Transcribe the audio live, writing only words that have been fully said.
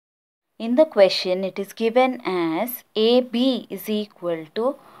In the question, it is given as AB is equal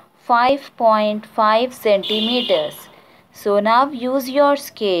to 5.5 centimeters. So now use your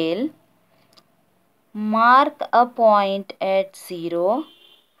scale. Mark a point at 0,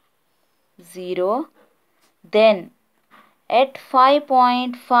 0. Then at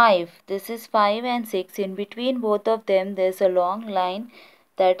 5.5, this is 5 and 6. In between both of them, there is a long line,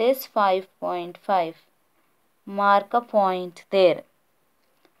 that is 5.5. Mark a point there.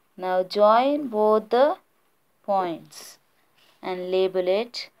 Now join both the points and label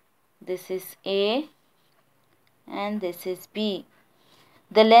it. This is A and this is B.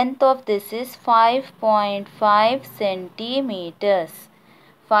 The length of this is 5.5 centimeters.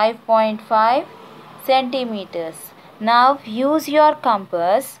 5.5 centimeters. Now use your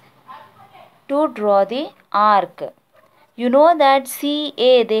compass to draw the arc. You know that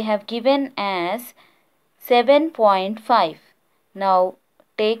CA they have given as 7.5. Now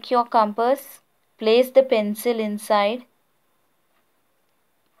take your compass, place the pencil inside.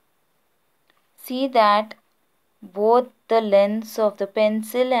 See that both the lengths of the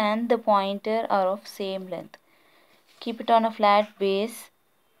pencil and the pointer are of same length. Keep it on a flat base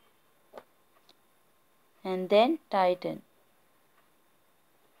and then tighten.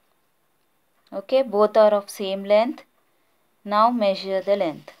 Okay, both are of same length. Now measure the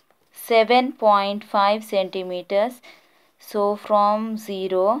length. 7.5 centimeters. So from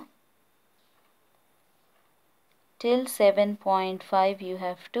 0 till 7.5 you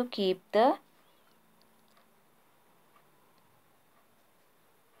have to keep the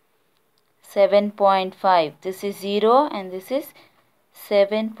 .5. This is 0 and this is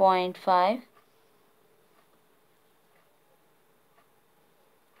 7.5.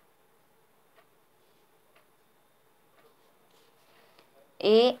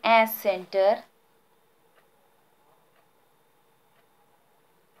 A as center.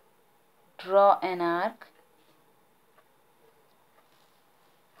 Draw an arc.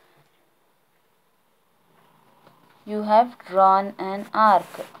 You have drawn an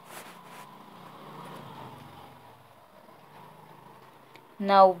arc.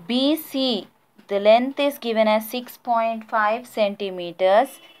 Now BC, the length is given as 6.5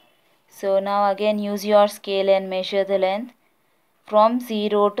 centimeters. So now again use your scale and measure the length from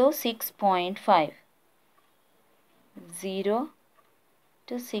 0 to 6.5. 0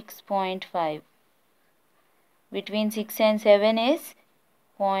 to 6.5. Between 6 and 7 is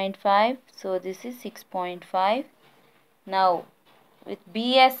 0.5. So this is 6.5. Now with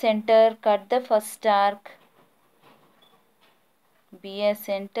B as center, cut the first arc. B as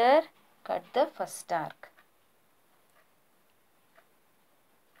center, cut the first arc.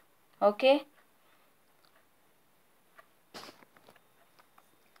 Okay.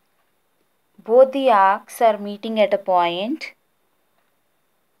 Both the arcs are meeting at a point.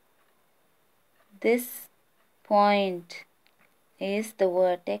 This point is the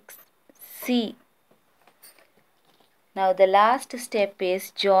vertex C. Now the last step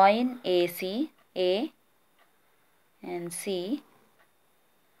is join AC, A and C.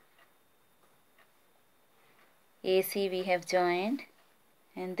 AC we have joined,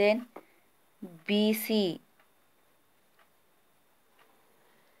 and then BC.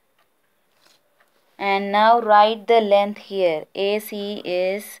 And now write the length here. AC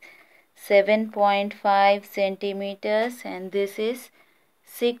is 7.5 centimeters and this is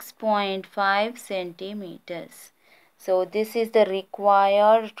 6.5 centimeters. So this is the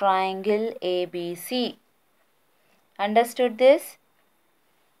required triangle ABC. Understood this?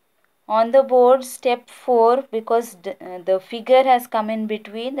 On the board, step 4, because the figure has come in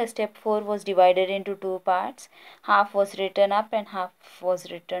between, the step 4 was divided into two parts. Half was written up and half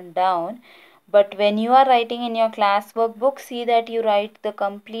was written down. But when you are writing in your class workbook, see that you write the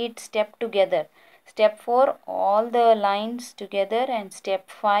complete step together. Step 4, all the lines together, and step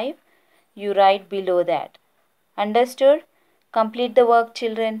 5, you write below that. Understood? Complete the work,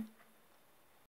 children.